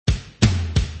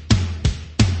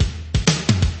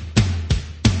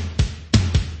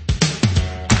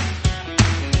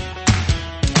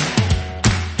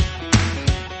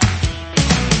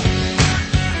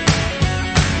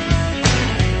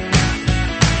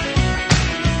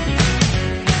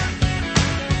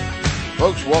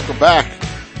Folks, welcome back.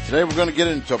 Today we're going to get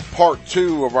into part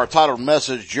 2 of our titled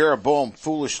message, Jeroboam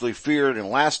Foolishly Feared. And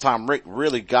last time Rick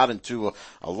really got into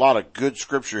a lot of good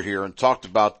scripture here and talked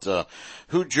about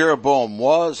who Jeroboam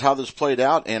was, how this played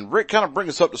out. And Rick, kind of bring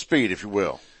us up to speed, if you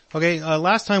will. Okay,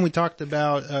 last time we talked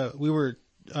about, we were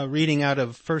reading out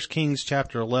of 1 Kings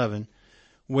chapter 11,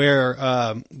 where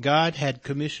God had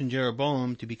commissioned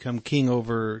Jeroboam to become king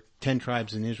over 10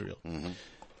 tribes in Israel.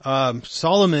 Mm-hmm.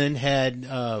 Solomon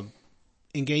had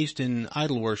engaged in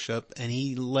idol worship, and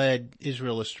he led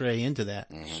Israel astray into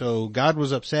that. Mm-hmm. So God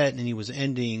was upset, and he was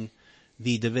ending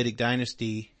the Davidic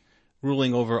dynasty,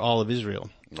 ruling over all of Israel.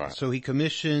 Right. So he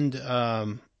commissioned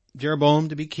Jeroboam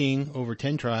to be king over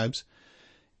 10 tribes.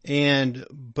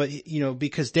 But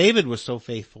because David was so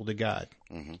faithful to God,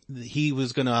 mm-hmm. he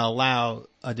was going to allow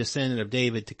a descendant of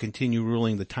David to continue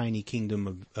ruling the tiny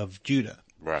kingdom of Judah.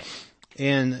 Right.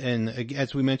 And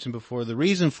as we mentioned before, the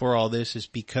reason for all this is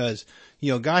because,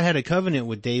 God had a covenant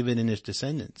with David and his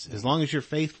descendants. As long as you're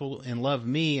faithful and love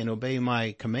me and obey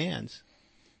my commands,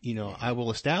 I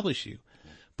will establish you.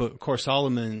 But of course,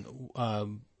 Solomon,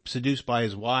 seduced by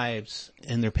his wives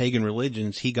and their pagan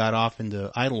religions, he got off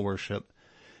into idol worship.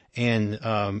 And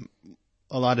a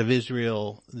lot of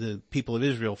Israel, the people of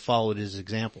Israel, followed his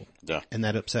example. Yeah. And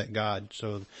that upset God.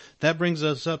 So that brings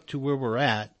us up to where we're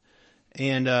at.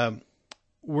 And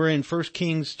we're in 1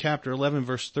 Kings chapter 11,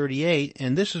 verse 38,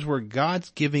 and this is where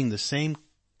God's giving the same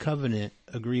covenant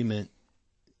agreement.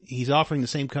 He's offering the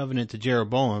same covenant to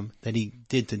Jeroboam that he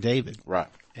did to David. Right.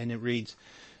 And it reads,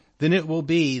 "Then it will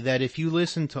be that if you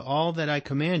listen to all that I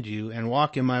command you and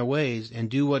walk in my ways and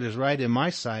do what is right in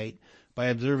my sight by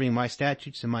observing my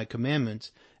statutes and my commandments,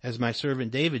 as my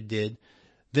servant David did,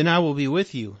 then I will be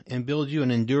with you and build you an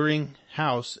enduring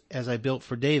house as I built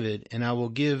for David, and I will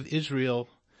give Israel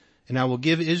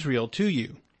to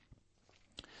you."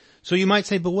 So you might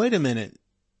say, but wait a minute.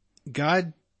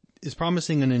 God is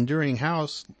promising an enduring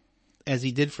house as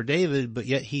he did for David, but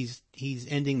yet he's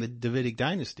ending the Davidic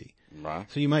dynasty. Right.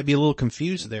 So you might be a little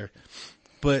confused there.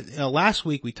 But last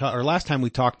time we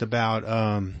talked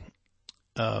about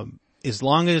as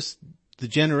long as the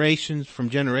generations from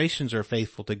generations are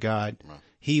faithful to God, right,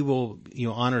 he will,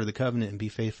 honor the covenant and be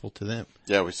faithful to them.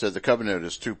 Yeah, we said the covenant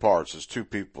is two parts. There's two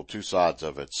people, two sides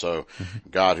of it. So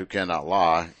God, who cannot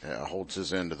lie, holds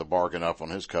his end of the bargain up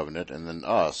on his covenant, and then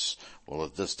us, well,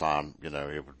 at this time,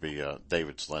 it would be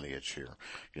David's lineage here,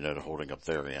 to holding up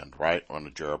their end, right? On the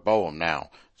Jeroboam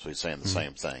now. So he's saying the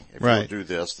same thing. If right. you'll do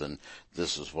this, then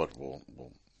this is what we'll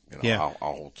yeah.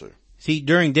 I'll hold to. See,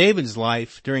 during David's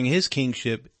life, during his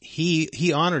kingship,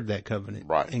 he honored that covenant.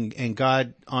 Right. And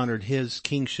God honored his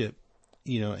kingship,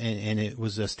 and it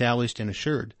was established and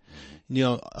assured.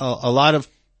 Mm-hmm. A lot of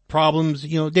problems,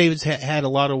 David's had a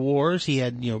lot of wars. He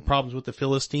had, problems with the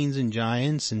Philistines and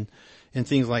giants and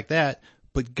things like that.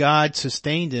 But God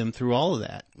sustained him through all of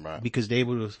that. Right. Because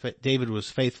David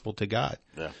was faithful to God.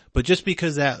 Yeah. But just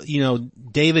because that,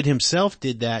 David himself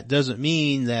did that doesn't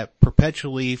mean that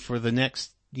perpetually for the next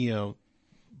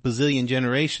bazillion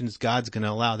generations, God's going to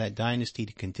allow that dynasty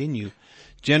to continue.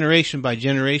 Generation by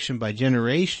generation by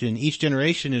generation, each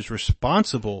generation is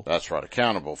responsible. That's right,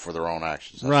 accountable for their own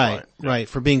actions. That's right,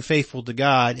 for being faithful to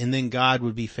God, and then God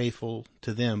would be faithful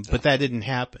to them. But that didn't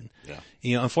happen.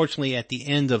 Yeah. Unfortunately, at the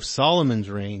end of Solomon's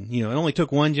reign, it only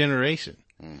took one generation.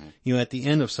 Mm-hmm. At the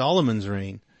end of Solomon's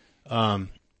reign,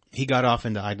 he got off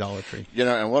into idolatry.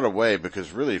 And what a way,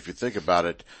 because really, if you think about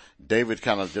it, David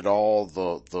kind of did all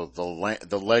the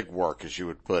legwork, as you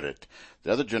would put it.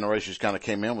 The other generations kind of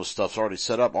came in with stuff already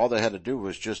set up. All they had to do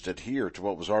was just adhere to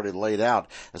what was already laid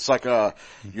out. It's like,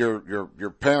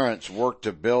 your parents worked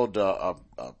to build a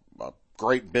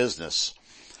great business.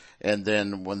 And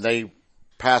then when they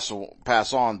pass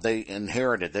on, they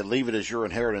inherit it. They leave it as your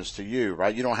inheritance to you,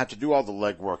 right? You don't have to do all the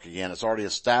legwork again. It's already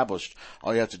established.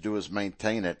 All you have to do is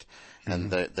maintain it. And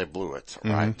they blew it,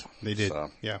 right? Mm-hmm. They did. So,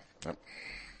 yeah. Yep.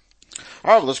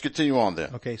 All right, let's continue on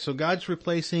then. Okay, so God's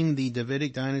replacing the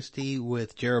Davidic dynasty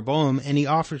with Jeroboam, and he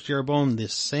offers Jeroboam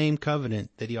this same covenant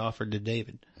that he offered to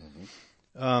David.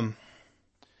 Mm-hmm.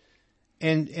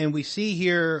 And we see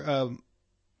here,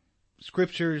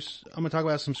 scriptures. I'm going to talk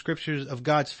about some scriptures of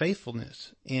God's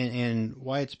faithfulness and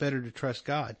why it's better to trust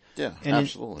God. Yeah, and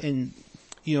absolutely.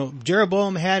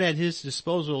 Jeroboam had at his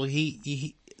disposal,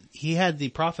 he had the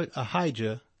prophet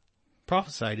Ahijah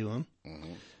prophesy to him.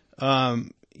 Mm-hmm.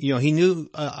 He knew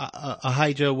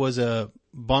Ahijah was a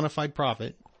bona fide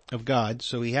prophet of God,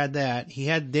 so he had that. He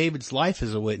had David's life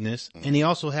as a witness, and he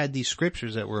also had these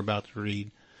scriptures that we're about to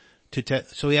read.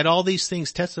 So he had all these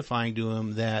things testifying to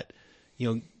him that,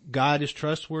 God is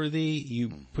trustworthy.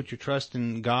 You put your trust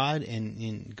in God,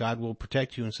 and God will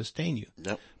protect you and sustain you.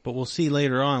 Yep. But we'll see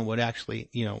later on what actually,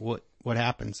 what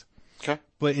happens. Okay.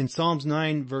 But in Psalms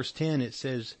 9 verse 10, it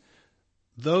says,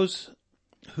 those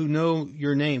who know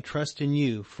your name trust in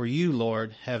you, for you,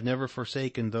 Lord, have never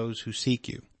forsaken those who seek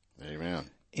you. Amen.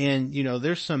 And,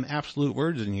 there's some absolute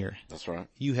words in here. That's right.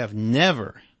 You have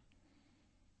never.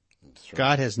 That's right.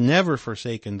 God has never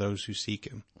forsaken those who seek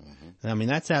him. Mm-hmm. I mean,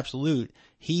 that's absolute.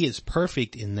 He is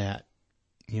perfect in that.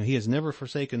 He has never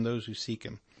forsaken those who seek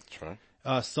him. That's right.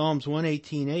 Psalms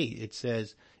 118:8, it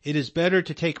says, it is better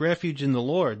to take refuge in the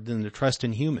Lord than to trust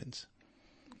in humans.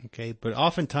 Okay. But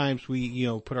oftentimes we,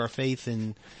 put our faith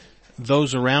in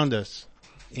those around us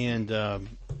and,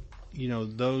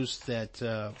 those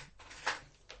that,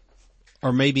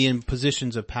 are maybe in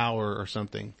positions of power or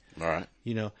something. All right.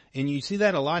 And you see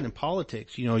that a lot in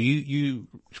politics. You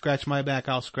scratch my back,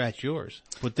 I'll scratch yours.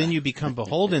 But then you become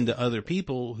beholden to other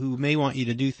people who may want you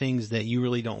to do things that you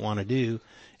really don't want to do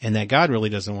and that God really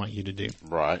doesn't want you to do.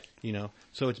 Right.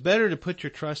 So it's better to put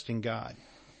your trust in God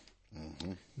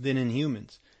than in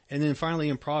humans. And then finally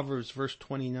in Proverbs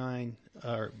 29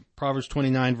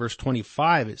 verse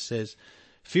 25, it says,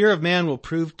 fear of man will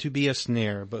prove to be a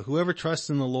snare, but whoever trusts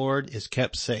in the Lord is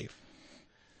kept safe.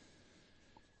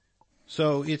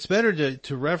 So it's better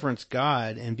to reverence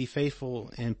God and be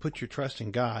faithful and put your trust in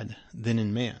God than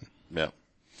in man. Yeah.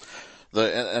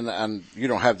 And you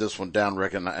don't have this one down,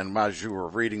 Rick, and as you were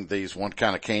reading these, one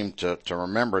kind of came to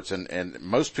remembrance, and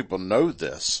most people know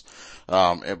this,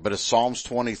 but it's Psalms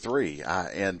 23,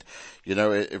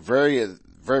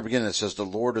 very beginning it says, the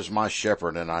Lord is my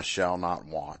shepherd and I shall not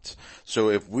want. So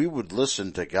if we would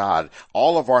listen to God,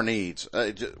 all of our needs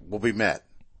will be met.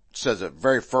 It says it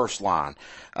very first line,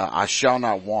 I shall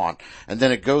not want. And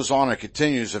then it goes on and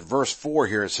continues at verse 4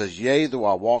 here. It says, yea, though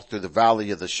I walk through the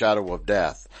valley of the shadow of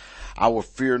death, I will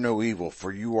fear no evil,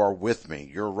 for you are with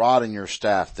me. Your rod and your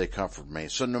staff, they comfort me.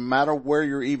 So no matter where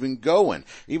you're even going,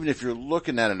 even if you're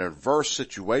looking at an adverse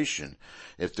situation,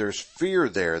 if there's fear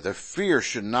there, the fear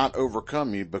should not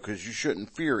overcome you, because you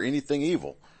shouldn't fear anything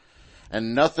evil.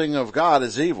 And nothing of God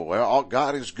is evil. All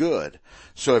God is good.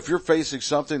 So if you're facing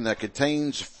something that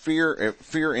contains fear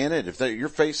in it, if you're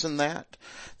facing that,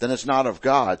 then it's not of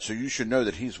God. So you should know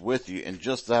that he's with you, and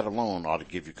just that alone ought to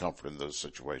give you comfort in those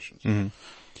situations. Mm-hmm.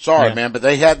 Sorry, man, but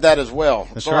they had that as well.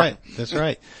 That's Sorry. right. That's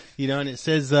right. And it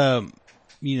says, the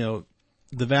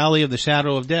valley of the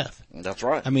shadow of death. That's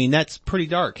right. I mean, that's pretty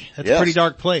dark. That's a pretty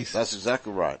dark place. That's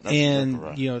exactly right.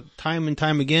 Time and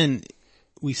time again,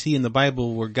 we see in the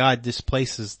Bible where God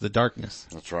displaces the darkness.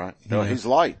 That's right. No, he's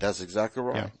light. That's exactly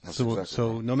right. Yeah.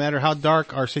 So no matter how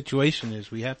dark our situation is,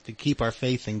 we have to keep our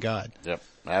faith in God. Yep.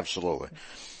 Absolutely.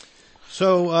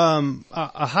 So,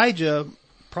 Ahijah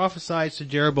prophesies to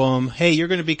Jeroboam, hey, you're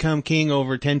going to become king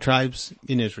over 10 tribes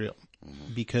in Israel,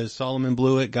 because Solomon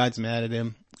blew it. God's mad at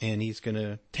him, and he's going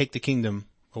to take the kingdom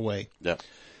away. Yeah.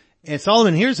 And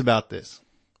Solomon hears about this.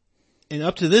 And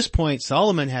up to this point,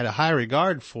 Solomon had a high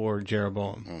regard for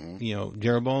Jeroboam. Mm-hmm.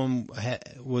 Jeroboam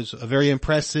was a very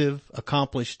impressive,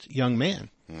 accomplished young man.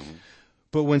 Mm-hmm.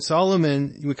 But when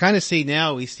Solomon,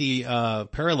 we see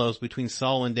parallels between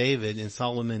Saul and David and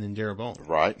Solomon and Jeroboam.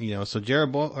 Right.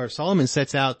 So Solomon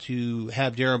sets out to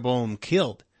have Jeroboam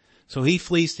killed. So he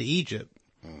flees to Egypt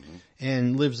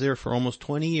and lives there for almost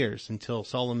 20 years until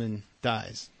Solomon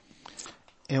dies.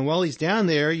 And while he's down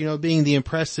there, being the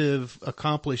impressive,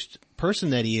 accomplished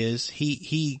person that he is,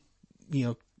 he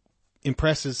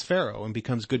impresses Pharaoh and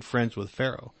becomes good friends with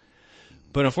Pharaoh.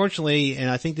 But unfortunately, and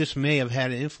I think this may have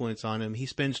had an influence on him, he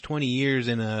spends 20 years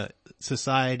in a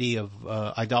society of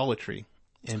idolatry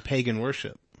and pagan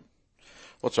worship.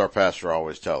 What's our pastor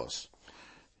always tell us?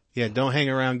 Yeah, don't hang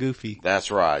around goofy. That's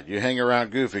right. You hang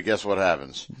around goofy, guess what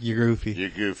happens? You're goofy. You're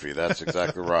goofy. That's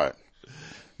exactly right.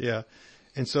 Yeah.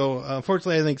 And so,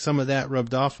 unfortunately, I think some of that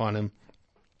rubbed off on him,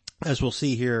 as we'll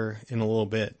see here in a little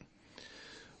bit.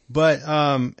 But,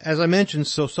 as I mentioned,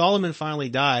 so Solomon finally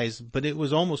dies, but it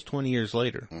was almost 20 years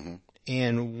later. Mm-hmm.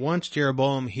 And once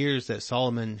Jeroboam hears that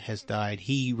Solomon has died,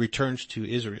 he returns to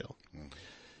Israel. Mm-hmm.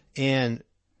 And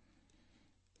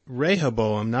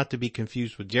Rehoboam, not to be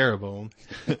confused with Jeroboam,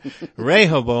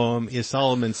 Rehoboam is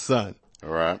Solomon's son. All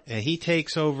right. And he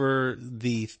takes over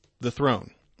the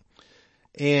throne.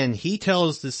 And he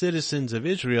tells the citizens of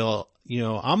Israel,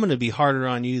 I'm going to be harder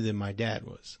on you than my dad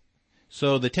was.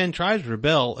 So the 10 tribes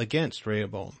rebel against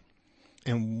Rehoboam.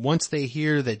 And once they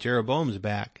hear that Jeroboam's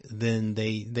back, then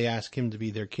they ask him to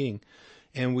be their king.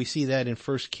 And we see that in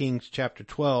 1 Kings chapter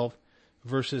 12,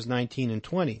 verses 19 and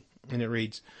 20. And it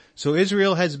reads, so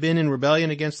Israel has been in rebellion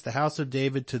against the house of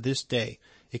David to this day.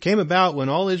 It came about when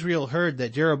all Israel heard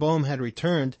that Jeroboam had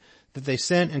returned, that they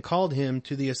sent and called him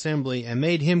to the assembly and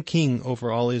made him king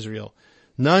over all Israel.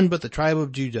 None but the tribe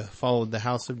of Judah followed the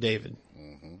house of David.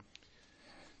 Mm-hmm.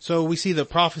 So we see the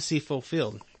prophecy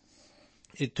fulfilled.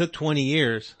 It took 20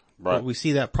 years, right, but we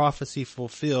see that prophecy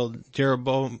fulfilled.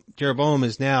 Jeroboam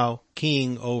is now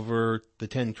king over the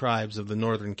 10 tribes of the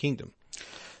northern kingdom.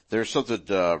 There's something,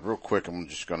 real quick, I'm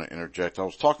just going to interject. I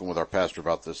was talking with our pastor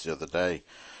about this the other day.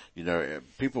 You know,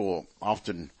 people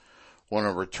often want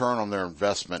a return on their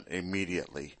investment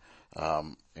immediately.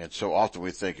 And so often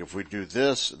we think if we do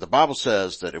this, the Bible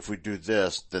says that if we do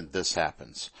this, then this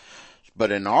happens.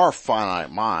 But in our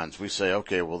finite minds, we say,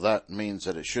 okay, well that means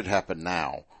that it should happen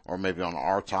now, or maybe on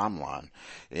our timeline.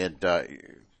 And,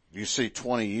 you see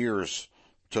 20 years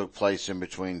took place in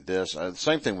between this. The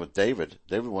same thing with David.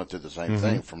 David went through the same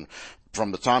thing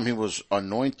from the time he was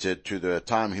anointed to the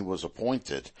time he was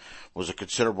appointed was a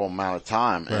considerable amount of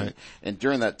time. Right. And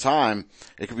during that time,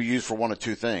 it could be used for one of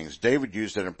two things. David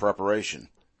used it in preparation,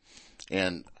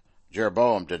 and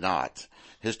Jeroboam did not.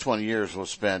 His 20 years was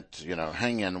spent,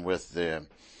 hanging with the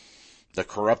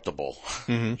corruptible.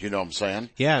 Mm-hmm. You know what I'm saying?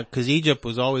 Yeah, because Egypt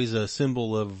was always a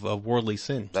symbol of worldly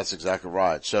sin. That's exactly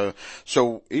right. So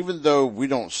even though we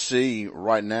don't see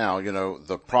right now,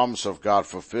 the promise of God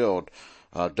fulfilled,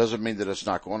 doesn't mean that it's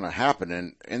not going to happen.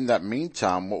 And in that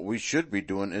meantime, what we should be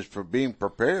doing is for being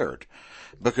prepared.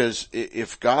 Because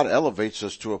if God elevates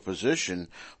us to a position,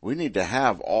 we need to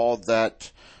have all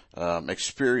that,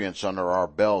 experience under our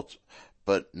belt,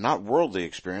 but not worldly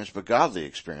experience, but godly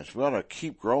experience. We ought to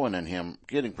keep growing in Him,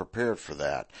 getting prepared for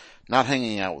that, not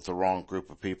hanging out with the wrong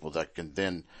group of people that can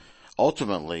then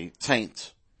ultimately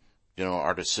taint,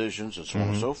 our decisions and so on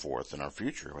and so forth in our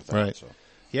future with that. Right. So.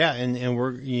 Yeah, and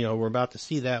we're about to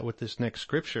see that with this next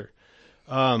scripture.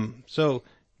 So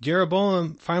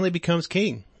Jeroboam finally becomes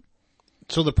king.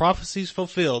 So the prophecy's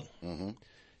fulfilled. Mm-hmm.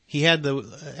 He had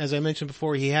as I mentioned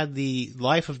before, he had the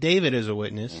life of David as a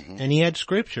witness, and he had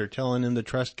scripture telling him to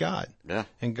trust God. Yeah.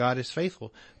 And God is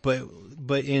faithful. But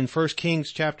in 1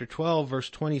 Kings chapter 12, verse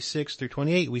 26 through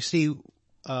 28, we see,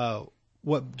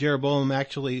 what Jeroboam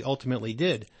actually ultimately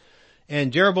did.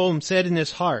 And Jeroboam said in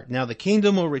his heart, now the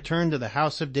kingdom will return to the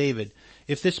house of David.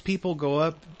 If this people go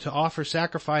up to offer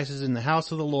sacrifices in the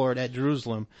house of the Lord at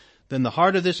Jerusalem, then the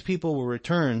heart of this people will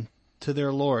return to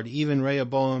their Lord, even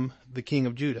Rehoboam, the king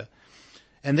of Judah.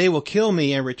 And they will kill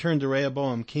me and return to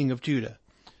Rehoboam, king of Judah.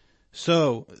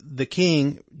 So the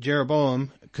king,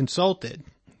 Jeroboam, consulted.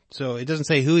 So it doesn't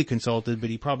say who he consulted, but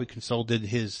he probably consulted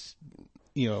his,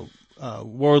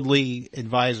 worldly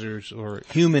advisors or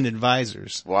human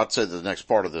advisors. Well, I'd say the next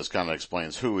part of this kind of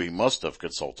explains who he must have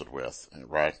consulted with,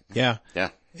 right? Yeah. Yeah.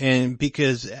 And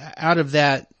because out of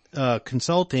that,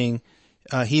 consulting,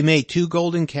 he made 2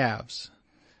 golden calves.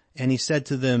 And he said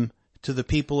to them, to the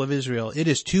people of Israel, it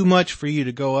is too much for you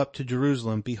to go up to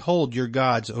Jerusalem. Behold your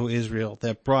gods, O Israel,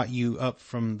 that brought you up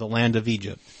from the land of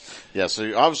Egypt. Yeah,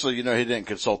 so obviously, he didn't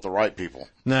consult the right people.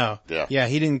 No. Yeah. Yeah,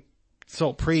 he didn't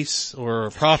consult priests or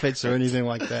prophets or anything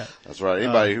like that. That's right.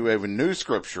 Anybody who even knew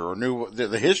scripture or knew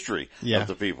the history of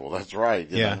the people. That's right.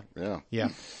 Yeah. Yeah.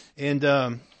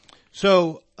 And,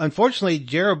 so unfortunately,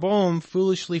 Jeroboam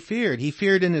foolishly feared. He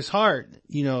feared in his heart,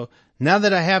 now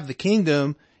that I have the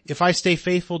kingdom, if I stay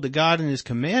faithful to God and His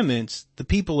commandments, the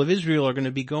people of Israel are going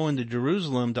to be going to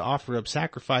Jerusalem to offer up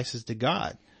sacrifices to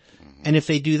God. Mm-hmm. And if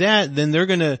they do that, then they're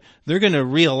going to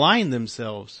realign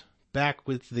themselves back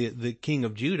with the king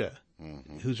of Judah,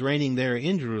 who's reigning there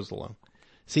in Jerusalem.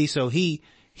 See, so he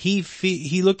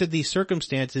looked at these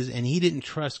circumstances and he didn't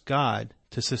trust God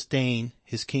to sustain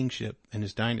his kingship and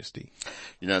his dynasty.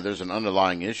 There's an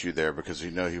underlying issue there because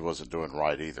he wasn't doing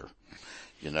right either.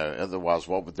 Otherwise,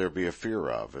 what would there be a fear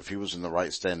of? If he was in the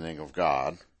right standing of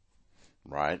God,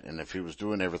 right, and if he was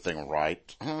doing everything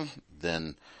right,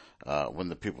 then when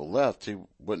the people left, he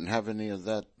wouldn't have any of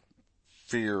that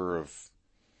fear of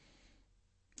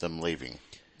them leaving,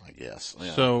 I guess.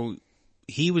 Yeah. So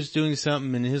he was doing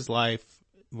something in his life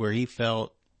where he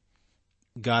felt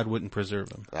God wouldn't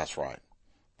preserve him. That's right.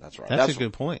 That's a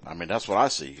good point. I mean, that's what I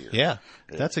see here. Yeah,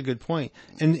 that's a good point.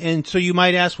 And so you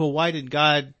might ask, well, why did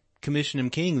God commission him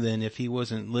king then if he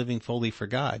wasn't living fully for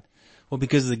God? Well,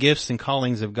 because the gifts and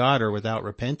callings of God are without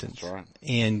repentance. That's right.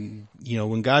 And,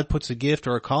 when God puts a gift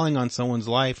or a calling on someone's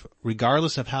life,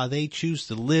 regardless of how they choose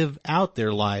to live out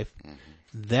their life,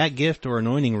 that gift or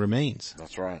anointing remains.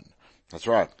 That's right. That's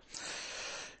right.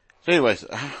 So anyways,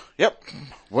 yep.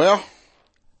 Well,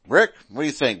 Rick, what do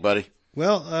you think, buddy?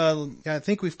 Well, I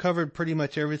think we've covered pretty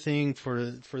much everything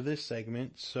for this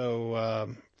segment.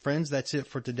 So, friends, that's it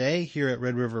for today here at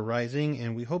Red River Rising,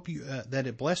 and we hope you that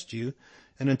it blessed you.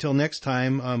 And until next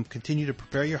time, continue to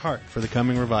prepare your heart for the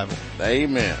coming revival.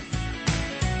 Amen.